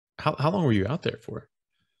How long were you out there for?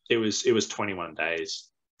 It was 21 days.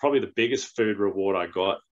 Probably the biggest food reward I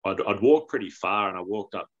got. I'd walk pretty far, and I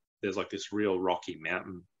walked up. There's like this real rocky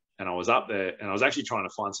mountain, and I was up there, and I was actually trying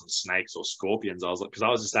to find some snakes or scorpions. I was like, because I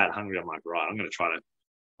was just that hungry. I'm like, right, I'm going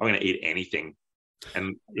to eat anything.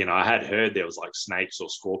 And I had heard there was like snakes or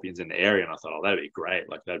scorpions in the area, and I thought, oh, that'd be great.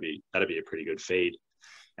 Like that'd be a pretty good feed.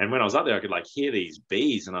 And when I was up there, I could like hear these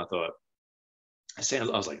bees, and I thought, I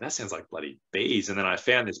was like, that sounds like bloody bees. And then I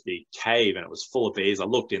found this big cave, and it was full of bees. I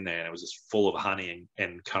looked in there, and it was just full of honey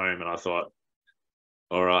and comb. And I thought,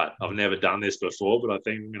 all right, I've never done this before, but I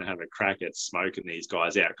think I'm going to have a crack at smoking these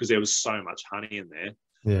guys out, because there was so much honey in there.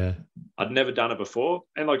 Yeah. I'd never done it before.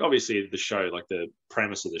 And like, obviously the show, like the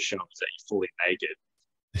premise of the show is that you're fully naked.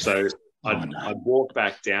 So I'd walk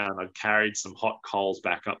back down. I'd carried some hot coals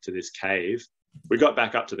back up to this cave. We got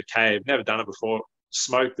back up to the cave, never done it before,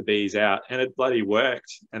 smoked the bees out, and it bloody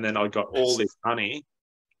worked. And then I got all this honey,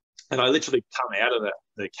 and I literally come out of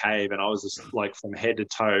the cave, and I was just like from head to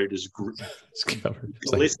toe, just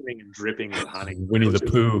glistening and dripping with honey. Winnie the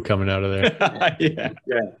Pooh coming out of there. Yeah.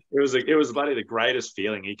 It was bloody the greatest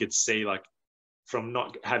feeling. You could see like from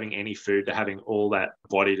not having any food to having all that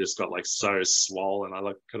body just got like so swollen. I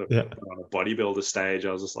like could have been on a bodybuilder stage.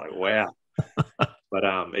 I was just like, wow. But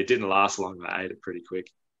it didn't last long. I ate it pretty quick.